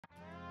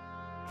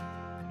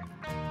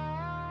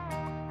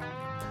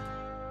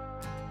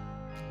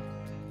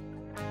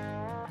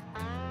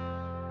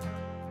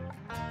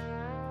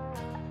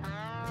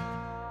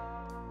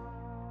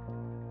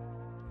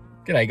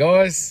G'day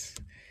guys,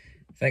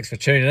 thanks for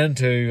tuning in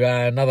to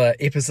another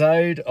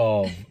episode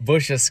of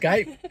Bush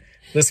Escape.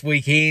 This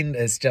weekend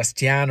it's just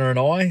Tiana and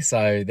I,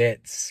 so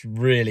that's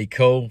really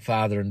cool,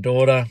 father and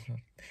daughter.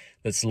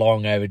 It's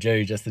long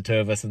overdue, just the two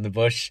of us in the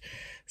bush,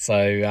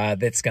 so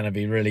that's going to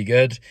be really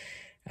good.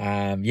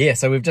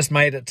 So we've just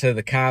made it to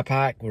the car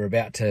park. We're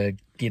about to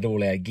get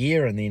all our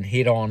gear and then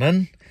head on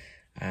in.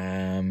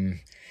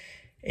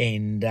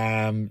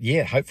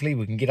 Hopefully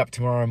we can get up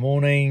tomorrow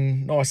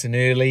morning nice and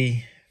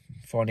early,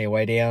 find our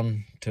way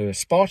down to a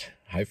spot.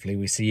 Hopefully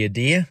we see a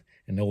deer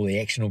and all the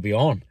action will be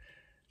on.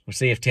 We'll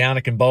see if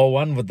Tiana can bowl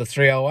one with the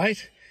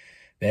 308.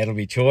 That'll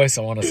be choice.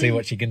 I want to see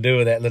what she can do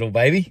with that little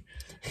baby.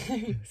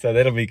 So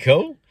that'll be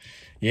cool.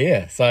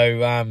 Yeah,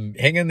 so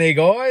hang in there,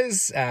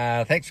 guys.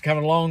 Thanks for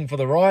coming along for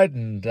the ride,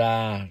 and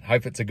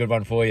hope it's a good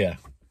one for you.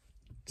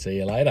 See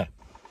you later.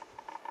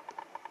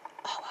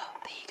 Oh, well,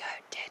 there you go.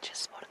 Dad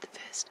just spotted the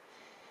first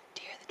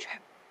deer of the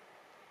trip.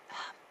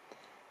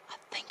 I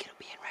think it'll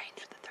be in range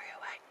with the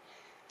 308,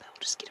 but we'll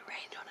just get a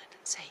range on it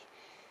and see.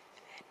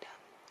 And,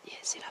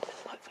 set up and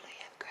hopefully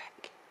have a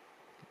crack.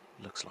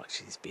 Looks like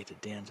she's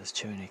bedded down, just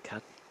chewing her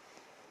cud.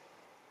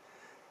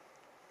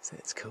 So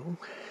that's cool.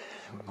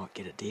 We might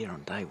get a deer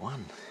on day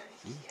one.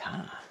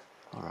 Yeehaw.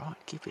 Alright,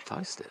 keep it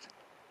posted.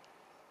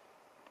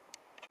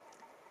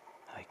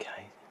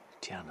 Okay,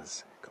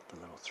 Tiana's got the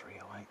little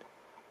 308.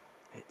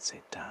 It's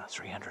at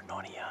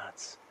 390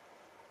 yards.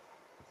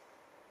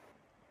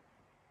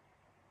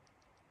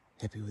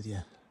 Happy with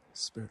your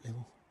spirit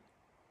level?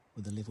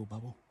 With the level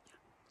bubble?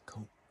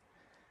 Cool.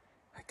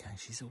 Okay,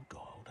 she's all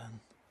dialed in.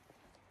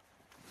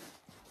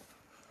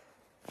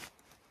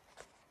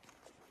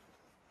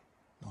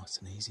 Nice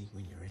and easy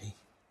when you're ready.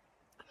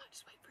 I might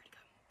just wait for it to go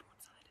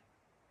broadside.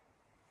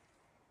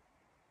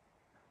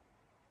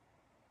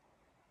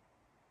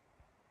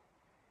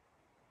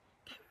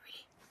 Okay, we're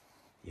ready.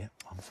 Yep,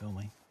 I'm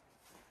filming.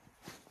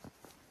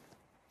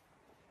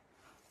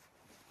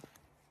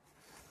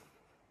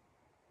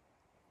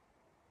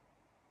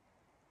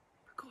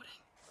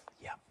 Recording.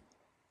 Yep.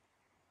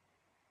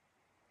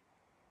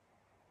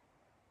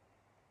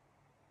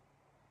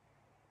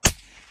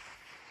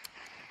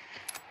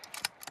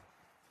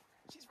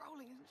 She's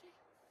rolling, isn't she?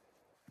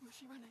 Or is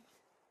she running?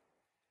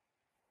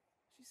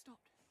 She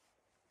stopped.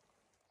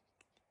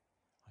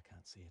 I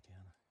can't see it,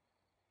 Tiana.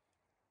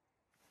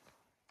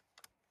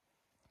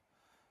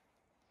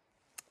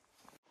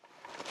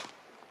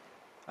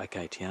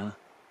 Okay, Tiana.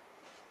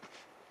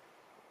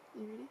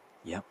 You ready?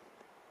 Yep.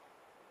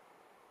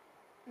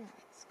 Alright,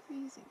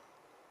 squeezing.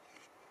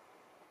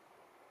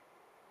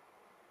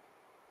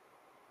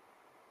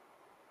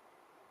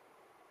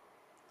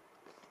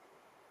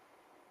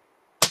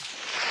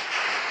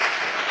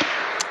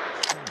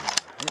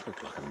 That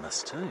looked like a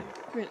miss too.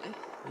 Really?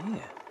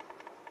 Yeah.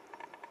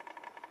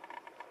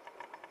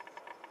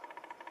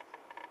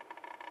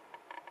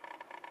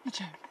 You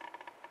joking?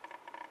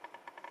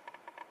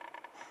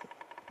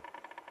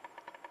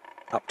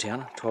 Up,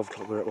 Tiana. 12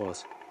 o'clock where it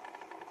was.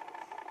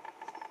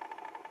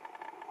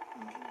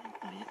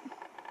 Not yet.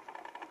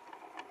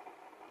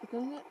 You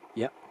feeling it?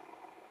 Yep.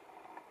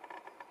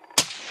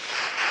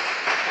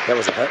 That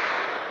was a hit.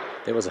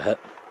 That was a hit.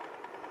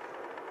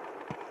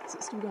 Is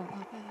it still going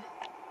up there?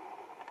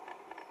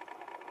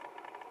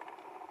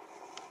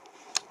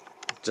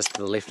 Just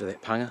to the left of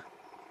that punga.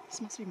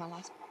 This must be my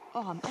last.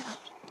 Oh, I'm out.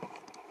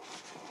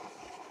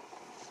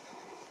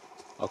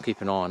 I'll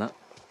keep an eye on it.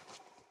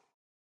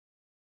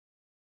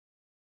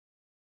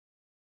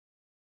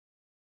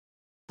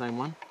 Same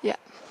one? Yeah.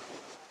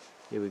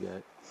 Here we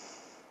go.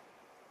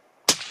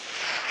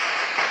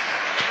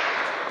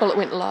 Well, it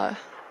went low.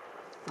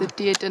 The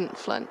deer didn't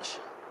flinch.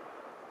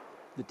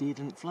 The deer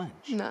didn't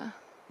flinch? No.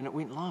 And it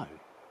went low?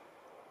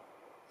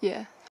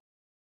 Yeah.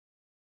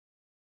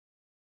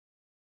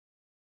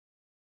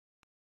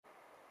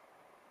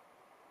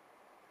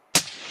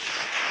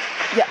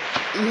 Yeah,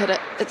 you hit it.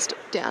 It's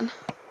down.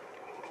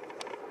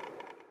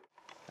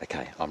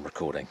 Okay, I'm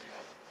recording.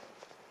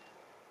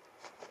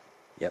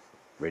 Yep,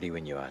 ready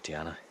when you are,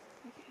 Tiana.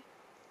 Okay.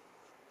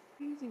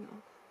 Easing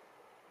off.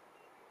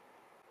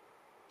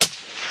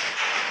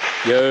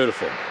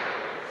 Beautiful.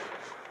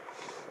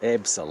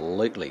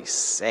 Absolutely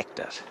sacked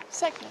it.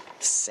 Second.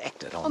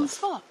 Sacked it On the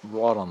spot.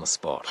 Right on the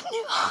spot.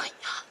 Oh,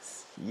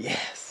 yes.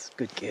 Yes,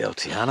 good girl,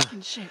 Tiana.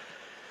 And shoot.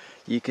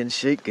 You can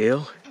shoot,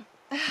 girl.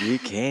 You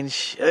can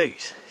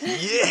shoot.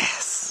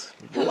 Yes!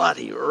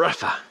 Bloody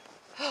ripper.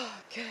 Oh,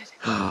 good.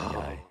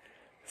 Okay.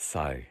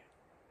 So,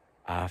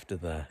 after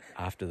the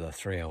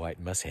 308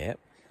 mishap,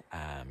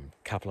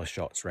 couple of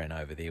shots ran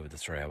over there with the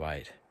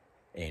 308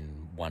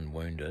 and one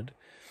wounded.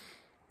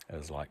 It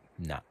was like,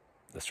 nah,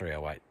 the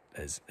 308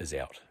 is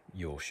out.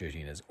 Your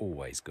shooting is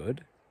always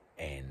good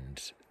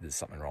and there's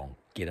something wrong.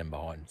 Get in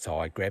behind. So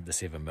I grabbed the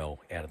 7mm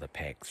out of the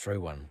pack,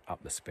 threw one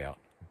up the spout,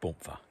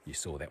 boomfa. You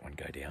saw that one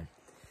go down.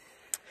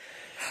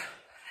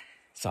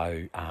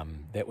 So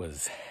that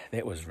was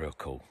real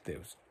cool. That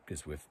was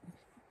because we've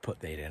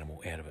put that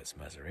animal out of its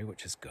misery,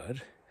 which is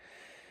good.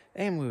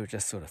 And we were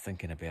just sort of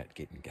thinking about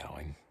getting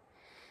going.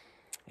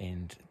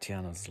 And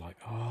Tiana's like,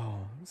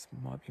 oh, this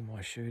might be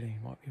my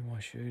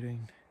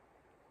shooting.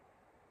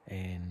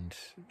 And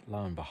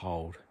lo and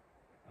behold,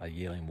 a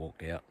yearling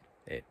walked out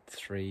at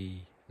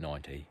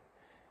 390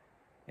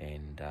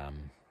 and,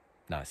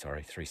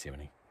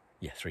 370.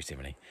 Yeah,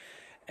 370.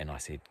 And I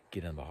said,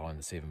 get in behind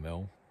the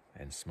 7mm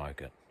and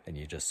smoke it. And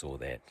you just saw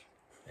that.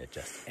 It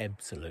just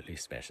absolutely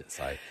smashed it.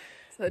 So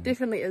there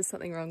definitely is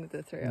something wrong with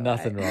the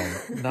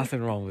 308.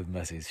 Nothing wrong with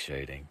Missy's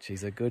shooting.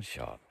 She's a good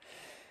shot.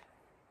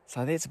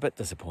 So that's a bit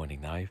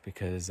disappointing though,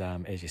 because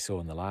as you saw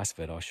in the last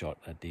vid, I shot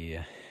a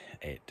deer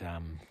at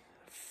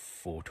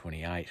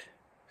 428,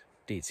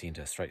 dead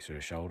centre, straight through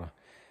the shoulder.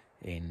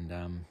 And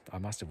I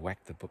must have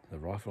whacked the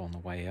rifle on the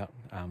way out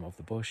of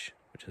the bush,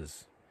 which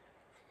is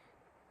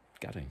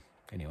gutting.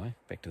 Anyway,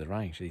 back to the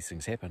range. These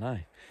things happen, eh?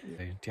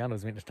 Yeah. Tiana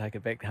was meant to take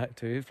it back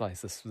to her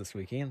place this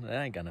weekend. It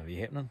ain't going to be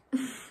happening.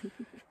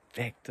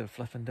 Back to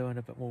flipping doing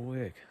a bit more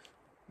work.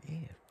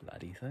 Yeah,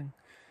 bloody thing.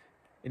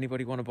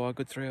 Anybody want to buy a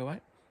good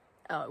 308?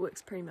 Oh, it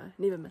works primo.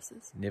 Never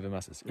misses. Never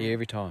misses. No.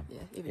 Every time.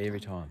 Yeah, every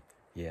time.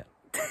 Yeah.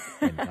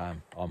 And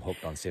I'm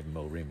hooked on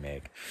 7mm Rem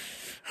mag.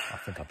 I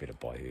think I better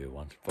buy her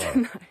one.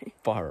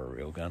 Buy her a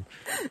real gun.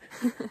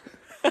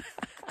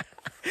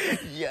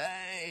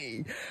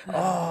 Yay!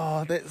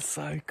 Oh, that's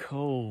so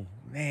cool,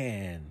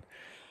 man.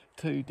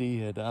 2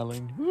 deer,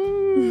 darling.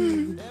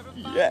 Woo!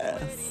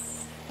 Yes.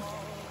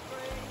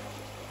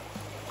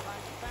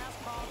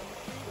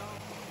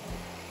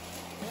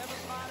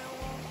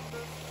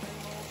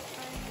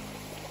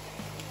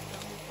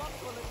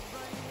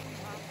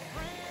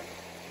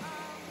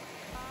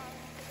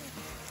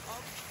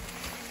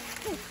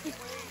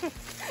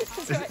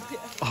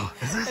 Oh,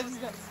 is it?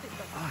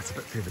 Oh, it's a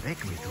bit further back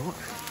than we thought.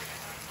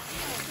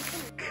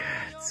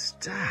 Good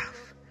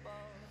stuff.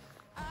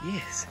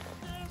 Yes.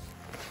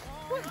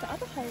 What's the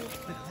other hole?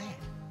 Look at that.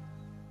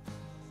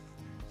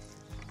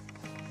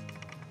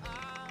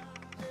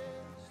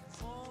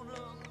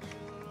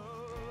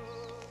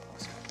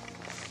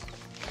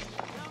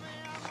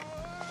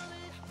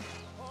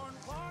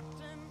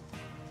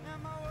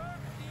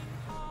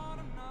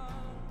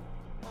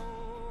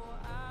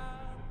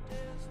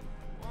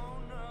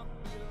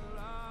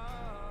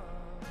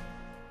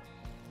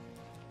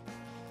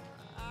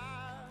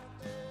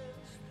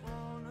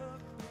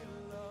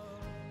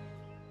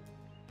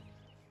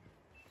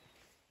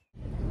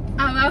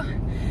 Oh well,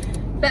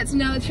 that's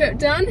another trip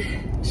done.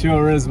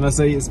 Sure is,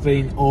 Missy. It's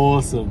been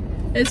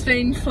awesome. It's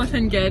been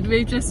flipping good.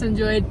 We've just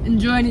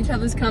enjoying each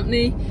other's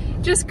company,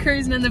 just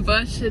cruising in the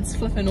bush. It's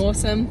flipping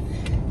awesome.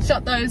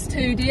 Shot those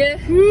 2 deer.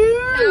 Woo!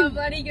 How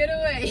bloody good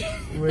are we?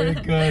 We're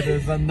good.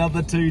 There's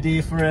another 2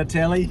 deer for our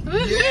tally.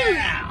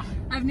 Yeah!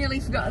 I've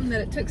nearly forgotten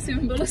that it took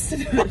 7 bullets to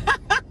do it.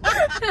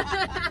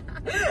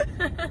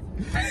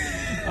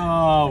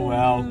 Oh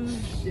well. Oh,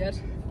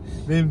 shit.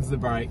 Them's the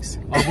breaks.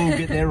 I will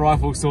get that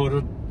rifle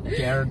sorted.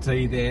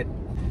 Guarantee that.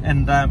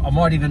 And I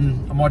might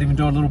even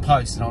do a little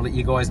post and I'll let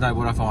you guys know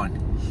what I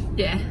find.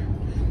 Yeah.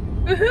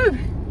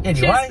 Woohoo!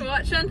 Anyway. Cheers for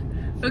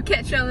watching. We'll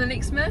catch you on the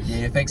next mish.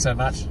 Yeah, thanks so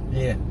much.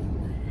 Yeah.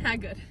 How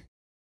good.